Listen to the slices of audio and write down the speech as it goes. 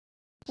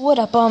What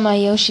up, all my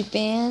Yoshi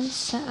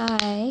fans?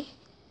 I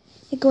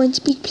am going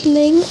to be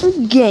playing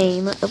a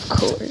game, of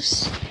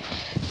course.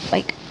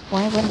 Like,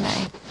 why wouldn't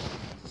I?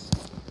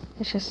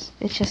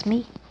 It's just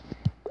me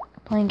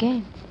playing a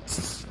game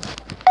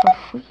for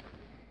free.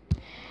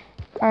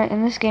 Alright,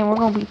 in this game we're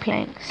gonna be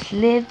playing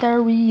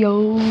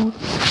Slitherio.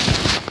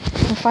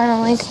 The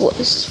final length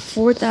was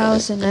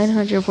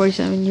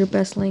 4,947. Your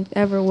best length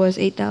ever was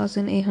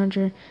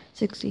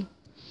 8,860.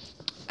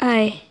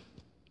 I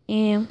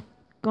am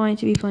going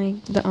to be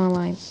playing the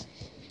online,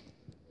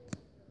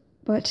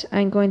 but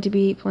I'm going to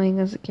be playing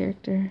as a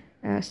character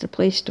as the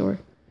Play Store,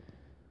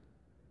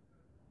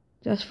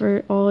 just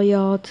for all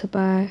y'all to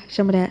buy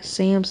some of that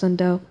Samsung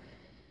dough.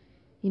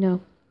 You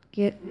know,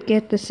 get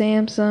the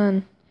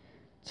Samsung.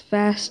 It's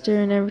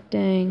faster and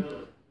everything.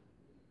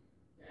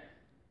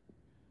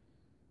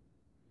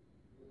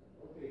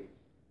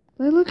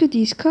 But look at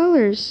these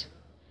colors.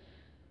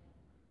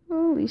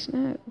 Holy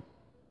snap.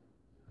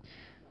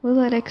 Will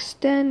it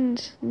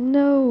extend?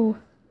 No.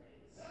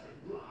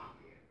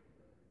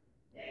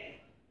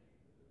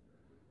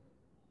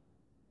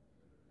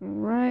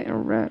 Alright,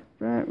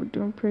 we're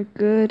doing pretty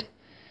good.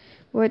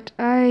 What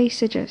I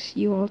suggest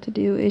you all to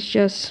do is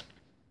just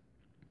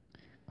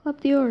collect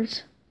the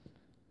orbs.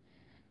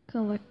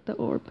 Collect the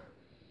orb.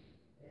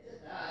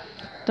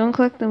 Don't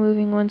collect the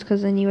moving ones,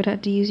 because then you would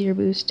have to use your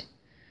boost.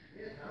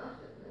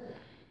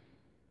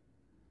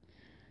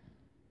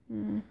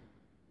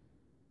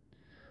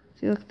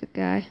 See, look at the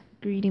guy.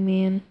 Greedy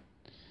man.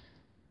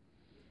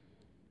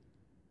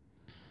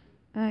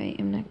 I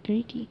am not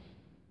greedy.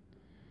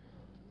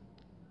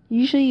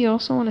 Usually you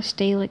also want to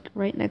stay like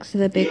right next to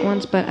the big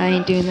ones, but I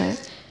ain't doing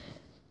that.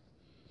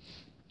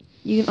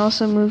 You can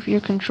also move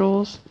your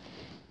controls.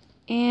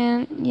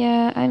 And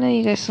yeah, I know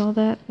you guys saw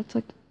that. It's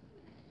like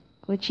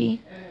glitchy.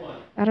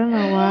 I don't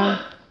know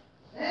why.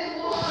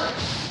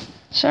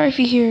 Sorry if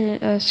you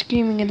hear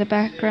screaming in the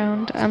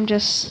background. I'm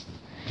just,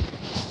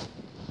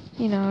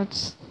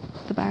 it's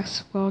the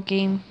basketball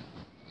game.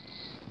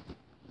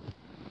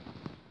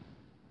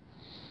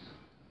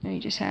 No, you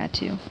just had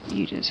to.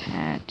 You just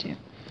had to.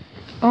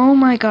 Oh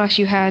my gosh,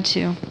 you had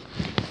to.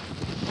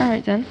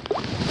 Alright then.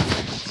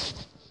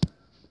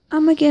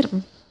 I'ma get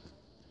him.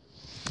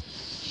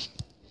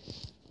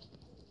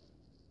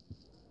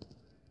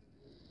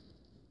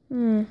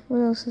 What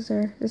else is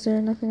there? Is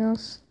there nothing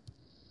else?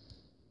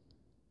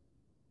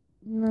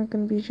 I'm not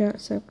gonna be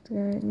Jacksepticeye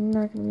guy. I'm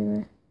not gonna be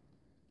there.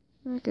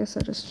 I guess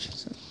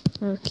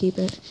I'll keep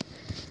it.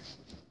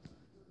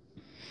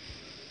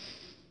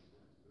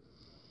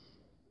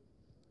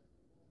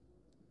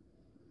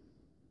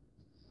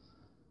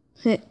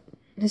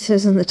 It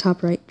says in the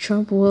top right,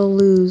 Trump will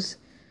lose.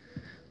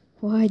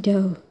 Why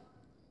do?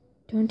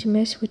 Don't you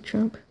mess with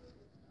Trump.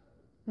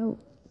 Oh.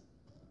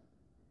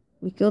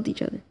 We killed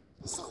each other.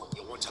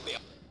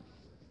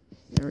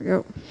 There we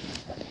go.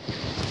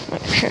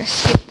 Make sure to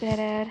skip that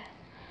ad.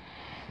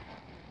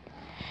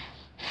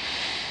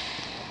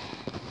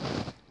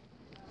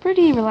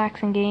 Pretty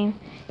relaxing game.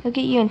 It'll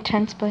get you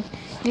intense, but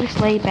you just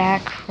lay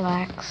back,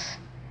 relax.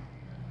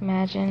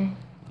 Imagine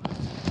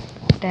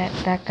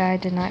that guy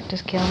did not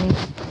just kill me.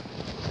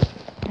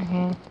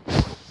 Okay.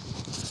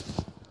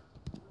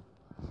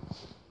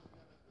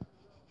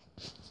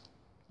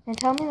 And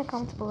tell me in the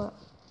comments below,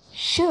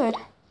 should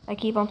I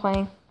keep on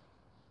playing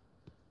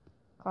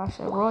Clash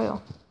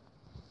Royale?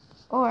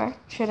 Or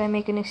should I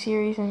make a new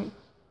series and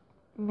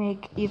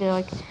make either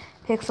like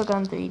Pixel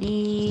Gun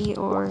 3D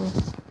or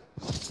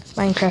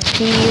Minecraft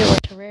P or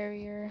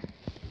Terraria?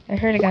 I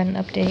heard I got an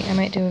update. I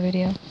might do a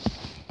video.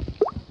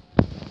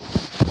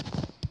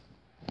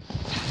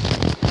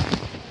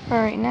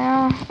 Alright,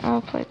 now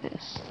I'll play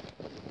this.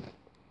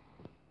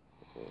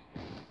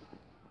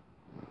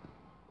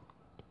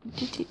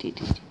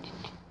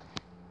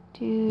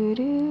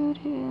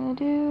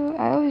 I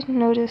always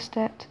notice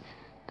that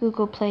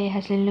Google Play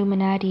has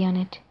Illuminati on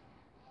it.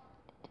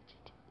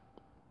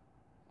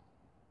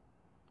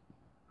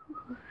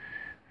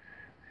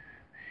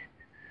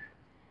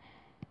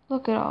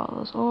 Look at all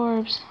those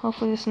orbs.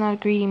 Hopefully this is not a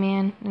greedy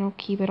man and he'll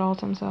keep it all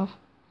to himself.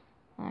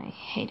 I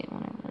hate it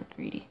whenever they're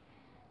greedy.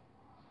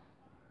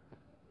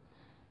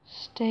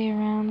 Stay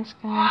around this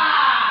guy.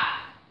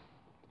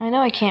 I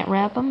know I can't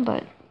wrap him,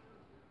 but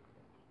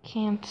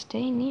can't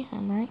stay near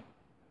him, right?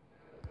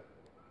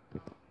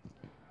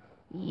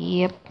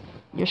 Yep,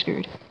 you're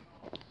screwed.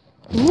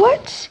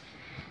 What?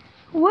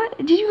 What?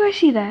 Did you guys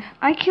see that?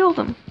 I killed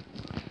him.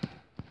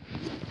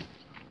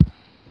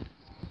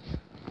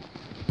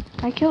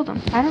 I killed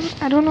him. I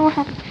don't know what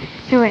happened.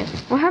 Hey, wait.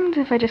 What happens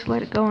if I just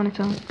let it go on its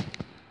own?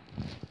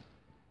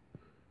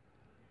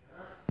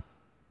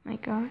 My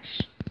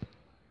gosh.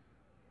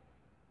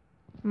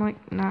 I'm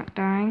like not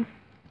dying.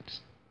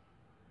 Just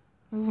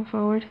moving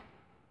forward.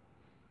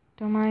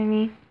 Don't mind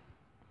me.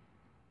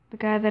 The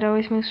guy that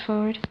always moves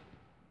forward.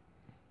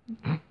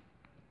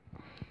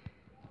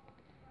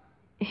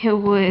 It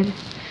would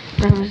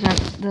represent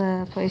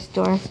the Play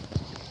Store.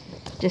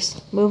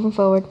 Just moving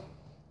forward.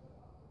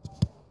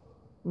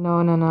 No,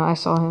 I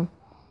saw him.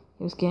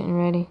 He was getting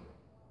ready.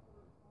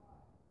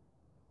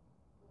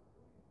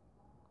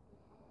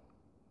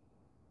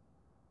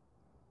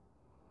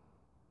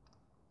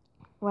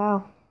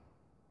 Wow.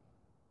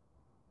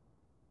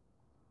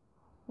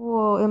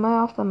 Whoa, am I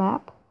off the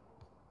map?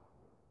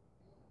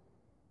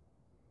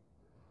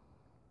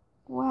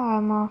 Wow,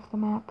 I'm off the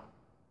map.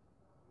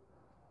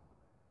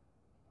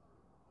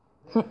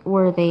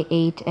 Where they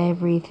ate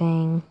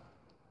everything.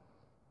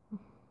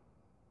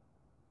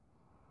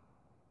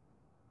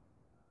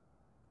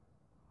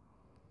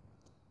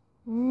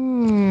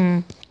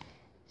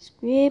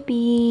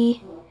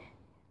 Scribby.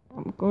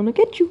 I'm gonna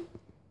get you.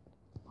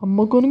 I'm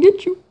gonna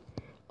get you.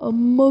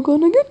 I'm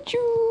gonna get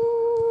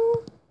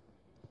you.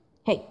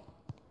 Hey,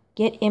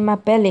 get in my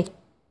belly.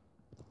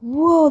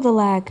 Whoa, the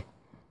lag.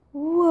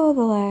 Whoa,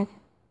 the lag.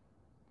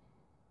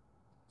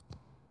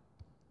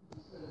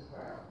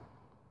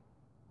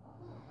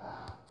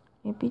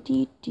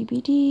 Yippity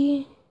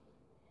dippity.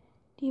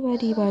 Dee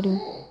dee ba doo.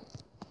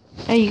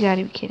 Oh, you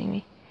gotta be kidding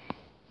me.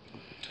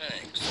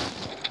 Tanks.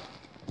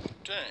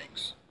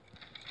 Tanks.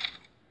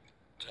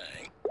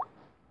 Tank.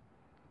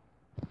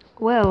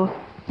 Whoa.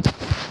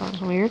 That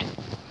was weird.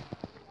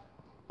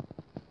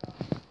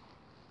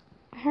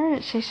 I heard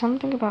it say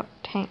something about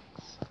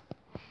tanks.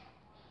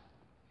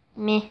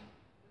 Meh.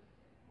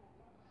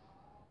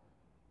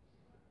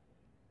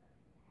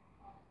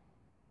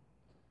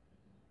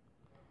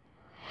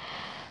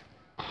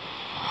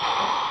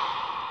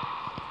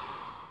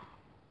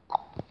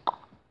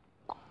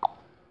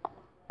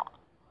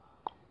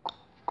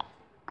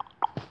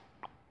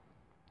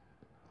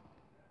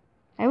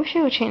 I wish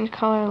it would change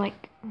color,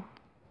 like,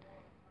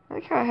 I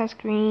like how it has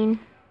green.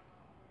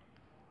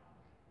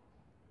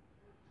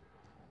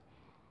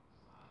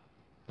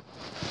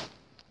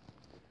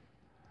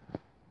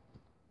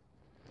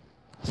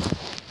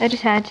 I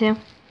just had to.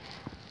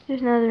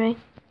 There's another ring.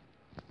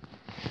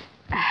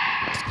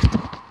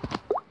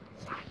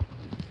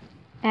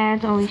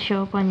 Ads always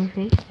show up on your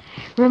face.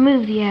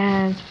 Remove the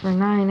ads for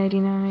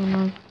 $9.99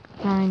 or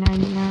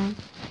 $9.99.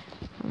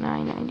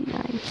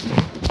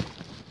 $9.99.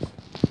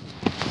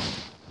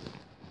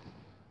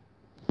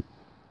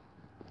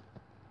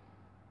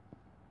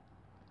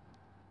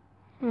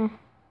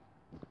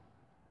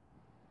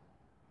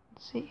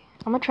 Let's see.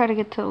 I'm gonna try to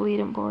get to the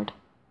leaderboard.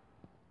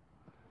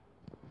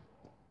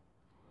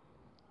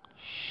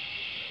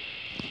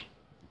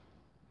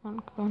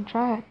 I'm gonna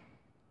try it.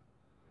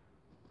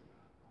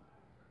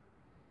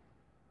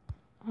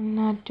 I'm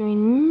not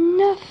doing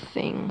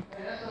nothing.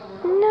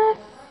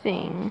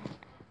 Nothing.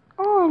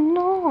 Oh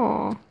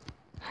no.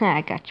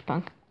 I got you,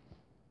 punk.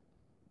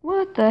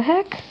 What the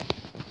heck?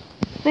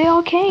 They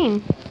all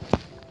came.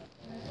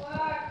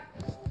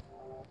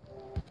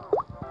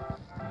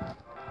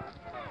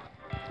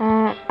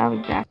 I'll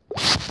be back.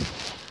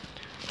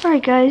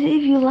 Alright guys,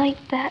 if you like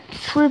that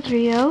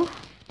Slitherio,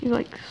 if you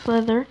like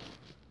Slither.io,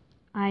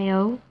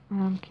 I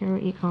don't care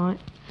what you call it,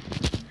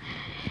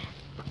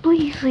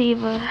 please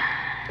leave a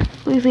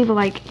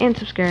like and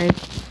subscribe.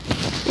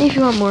 And if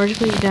you want more,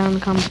 just leave it down in the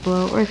comments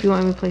below, or if you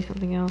want me to play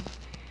something else,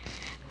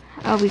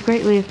 I'll be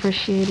greatly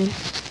appreciated.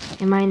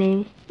 And my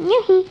name is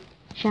Yuhi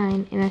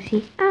Shine, and I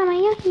see all my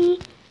Yuhi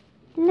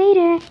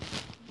later.